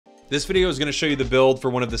This video is going to show you the build for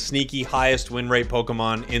one of the sneaky highest win rate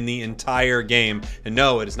Pokemon in the entire game. And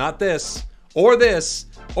no, it is not this, or this,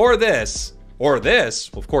 or this, or this.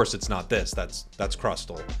 Well, of course it's not this, that's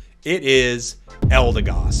Crustle. It is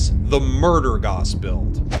Eldegoss, the Murder Goss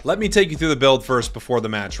build. Let me take you through the build first before the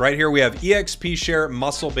match. Right here we have EXP Share,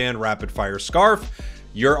 Muscle Band, Rapid Fire Scarf.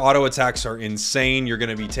 Your auto attacks are insane. You're going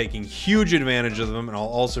to be taking huge advantage of them, and I'll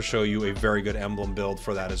also show you a very good emblem build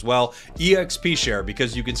for that as well. EXP Share,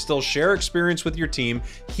 because you can still share experience with your team,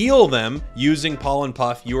 heal them using Pollen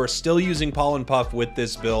Puff. You are still using Pollen Puff with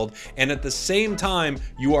this build, and at the same time,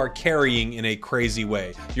 you are carrying in a crazy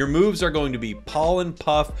way. Your moves are going to be Pollen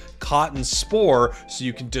Puff, Cotton Spore, so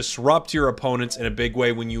you can disrupt your opponents in a big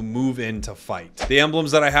way when you move in to fight. The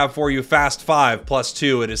emblems that I have for you, Fast 5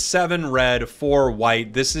 +2. It is 7 red, 4 white.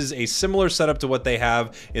 This is a similar setup to what they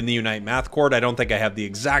have in the Unite Math Court. I don't think I have the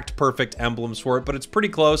exact perfect emblems for it, but it's pretty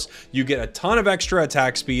close. You get a ton of extra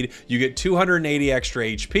attack speed, you get 280 extra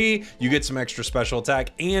HP, you get some extra special attack,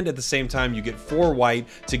 and at the same time, you get 4 white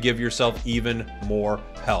to give yourself even more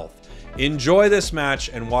health. Enjoy this match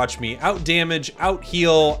and watch me out damage, out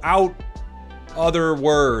heal, out other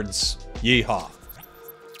words. Yeehaw.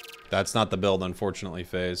 That's not the build, unfortunately,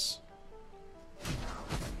 FaZe.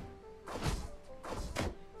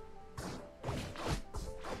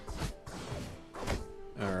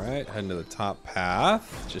 Alright, heading to the top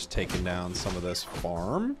path. Just taking down some of this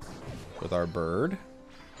farm with our bird.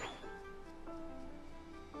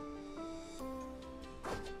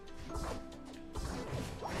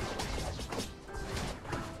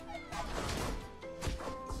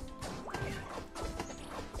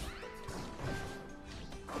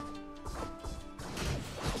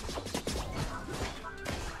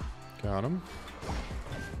 Got him.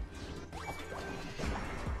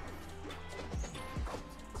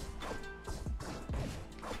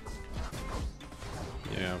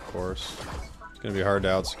 Yeah, of course. It's gonna be hard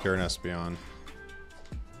to out-secure an Espeon.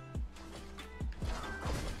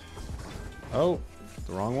 Oh,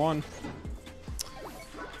 the wrong one.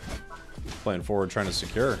 Playing forward, trying to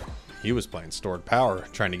secure. He was playing stored power,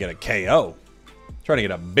 trying to get a KO. Trying to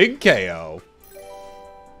get a big KO.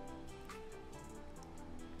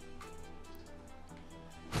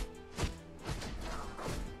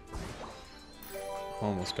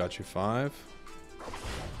 Almost got you 5.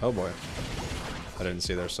 Oh boy. I didn't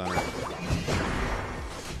see their center.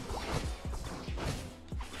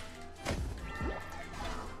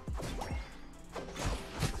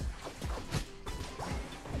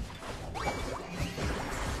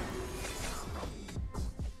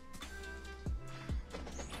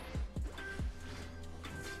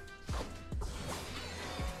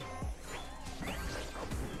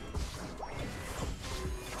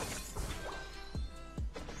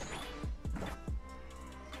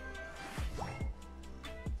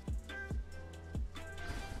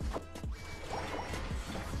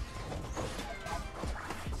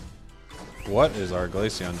 What is our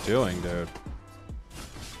Glaceon doing, dude?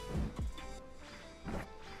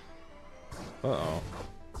 Uh-oh.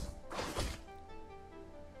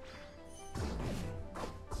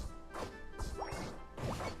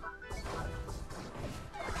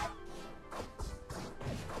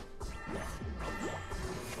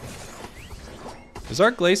 Is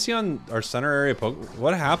our Glaceon our center area poke?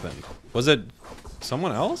 What happened? Was it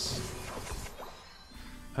someone else?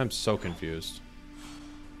 I'm so confused.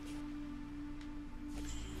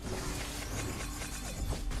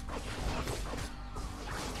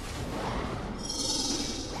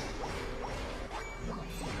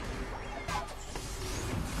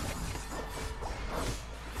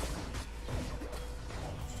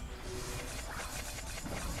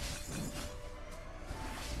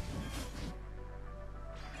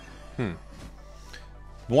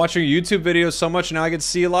 Been watching your YouTube videos so much now I get to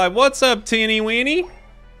see you live. What's up, Teeny Weenie?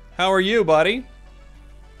 How are you, buddy?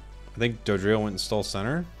 I think Dodrio went and stole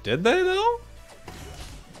center. Did they, though?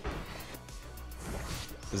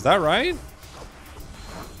 Is that right?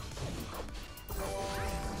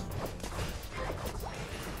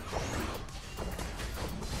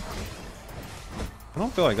 I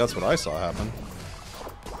don't feel like that's what I saw happen.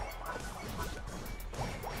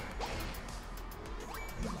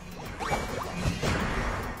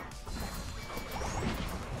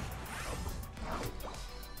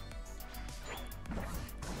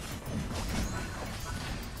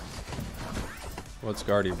 What's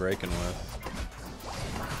Guardy breaking with?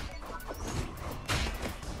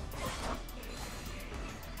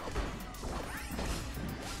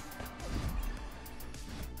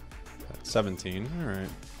 That's 17. Alright.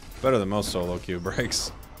 Better than most solo queue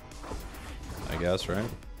breaks. I guess, right?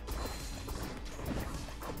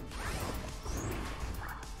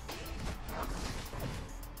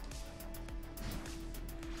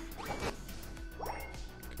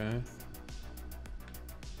 Okay.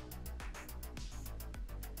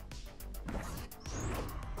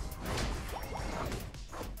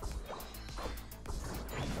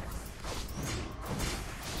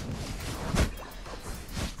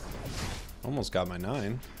 Almost got my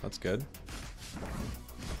 9. That's good.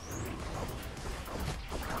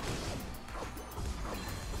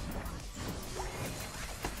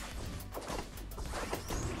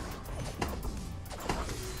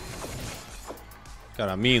 Got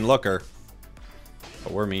a mean looker.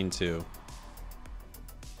 But we're mean too.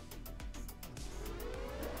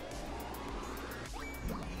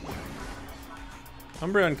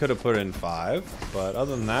 Umbreon could have put in 5, but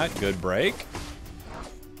other than that, good break.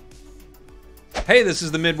 Hey, this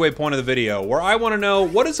is the midway point of the video where I want to know,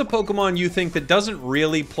 what is a Pokemon you think that doesn't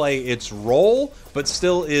really play its role, but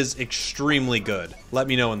still is extremely good? Let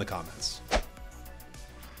me know in the comments.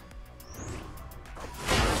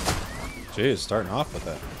 Jeez, starting off with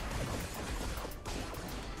it.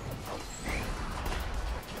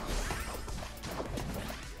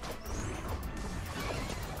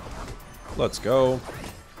 Let's go.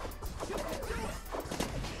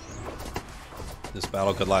 This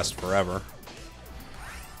battle could last forever.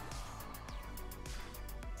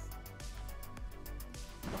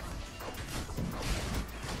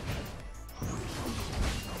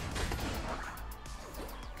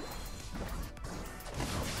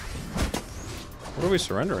 What are we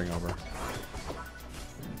surrendering over?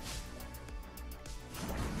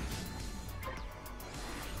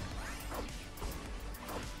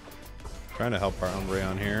 Trying to help our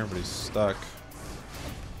Umbreon here, but he's stuck.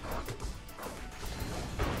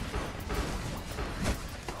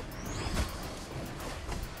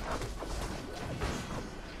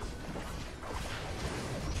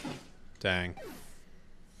 Dang.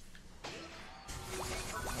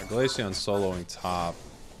 Our Glaceon soloing top.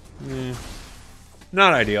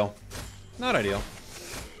 Not ideal. Not ideal.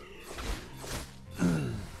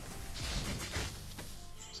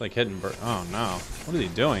 It's like hitting bird. Oh no. What is he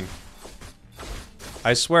doing?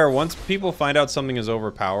 I swear, once people find out something is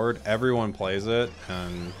overpowered, everyone plays it,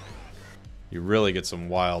 and you really get some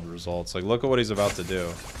wild results. Like, look at what he's about to do.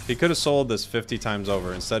 He could have sold this 50 times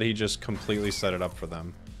over. Instead, he just completely set it up for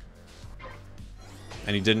them.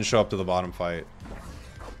 And he didn't show up to the bottom fight.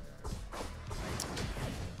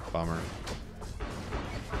 Bummer.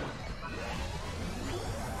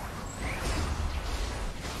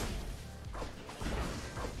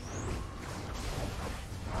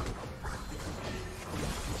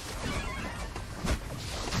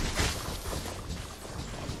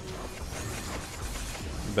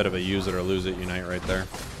 Bit of a use it or lose it unite right there.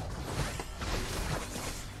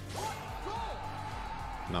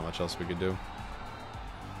 Not much else we could do.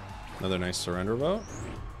 Another nice surrender vote.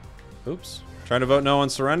 Oops. Trying to vote no on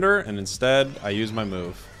surrender, and instead I use my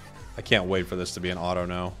move. I can't wait for this to be an auto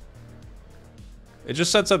no. It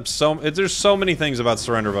just sets up there's so many things about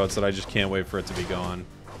surrender votes that I just can't wait for it to be gone.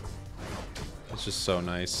 It's just so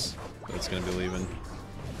nice that it's gonna be leaving.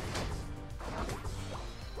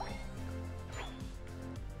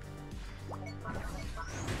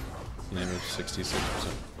 Name of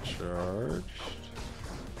 66% charged.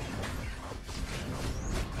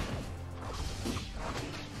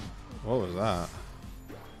 What was that?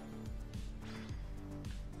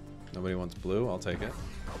 Nobody wants blue? I'll take it.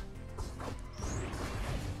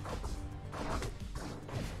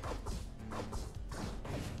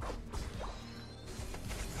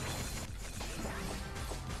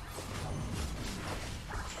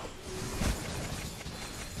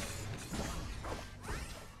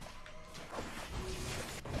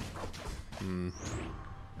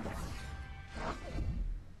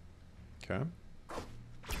 Okay.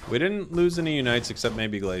 We didn't lose any unites except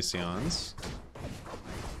maybe Glaceons.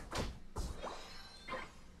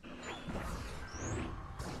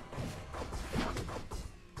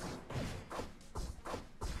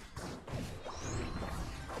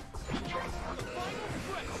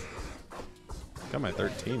 Got my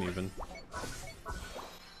 13 even. Are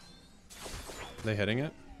they hitting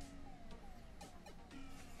it?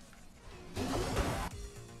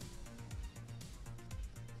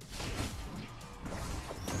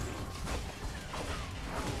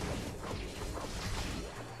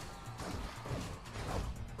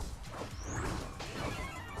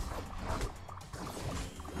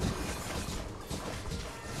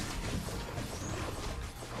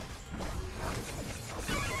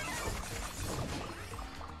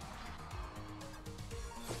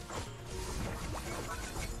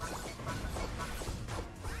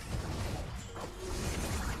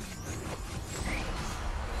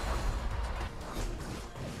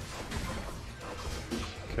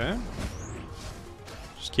 Okay.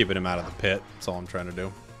 Just keeping him out of the pit. That's all I'm trying to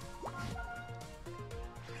do.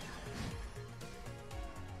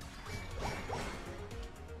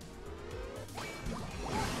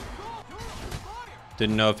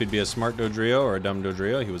 Didn't know if he'd be a smart Dodrio or a dumb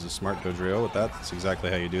Dodrio. He was a smart Dodrio with that. That's exactly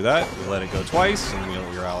how you do that. You let it go twice, and then you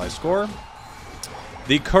let your ally score.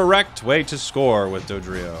 The correct way to score with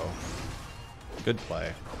Dodrio. Good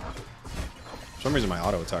play. For some reason, my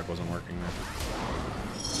auto attack wasn't working there.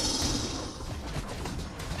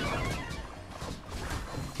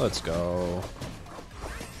 Let's go.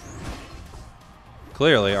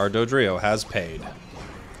 Clearly, our Dodrio has paid,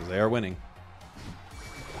 because they are winning.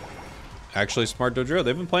 Actually, smart Dodrio.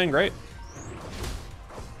 They've been playing great.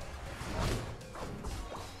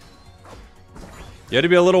 You had to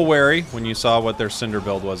be a little wary when you saw what their Cinder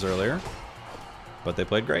build was earlier. But they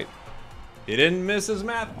played great. He didn't miss his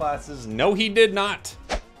math classes. No, he did not.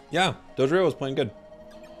 Yeah, Dodrio was playing good.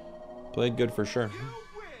 Played good for sure.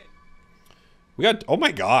 We got... Oh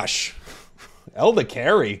my gosh. Elda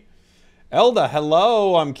carry. Elda,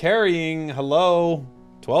 hello. I'm carrying. Hello.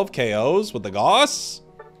 12 KOs with the Goss.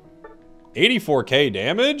 84k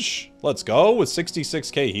damage. Let's go with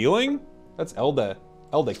 66k healing. That's Elda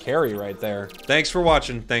carry right there. Thanks for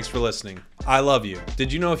watching. Thanks for listening. I love you.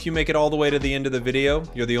 Did you know if you make it all the way to the end of the video,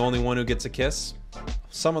 you're the only one who gets a kiss?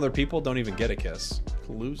 Some other people don't even get a kiss.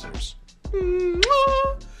 Losers.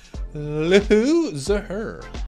 Loser.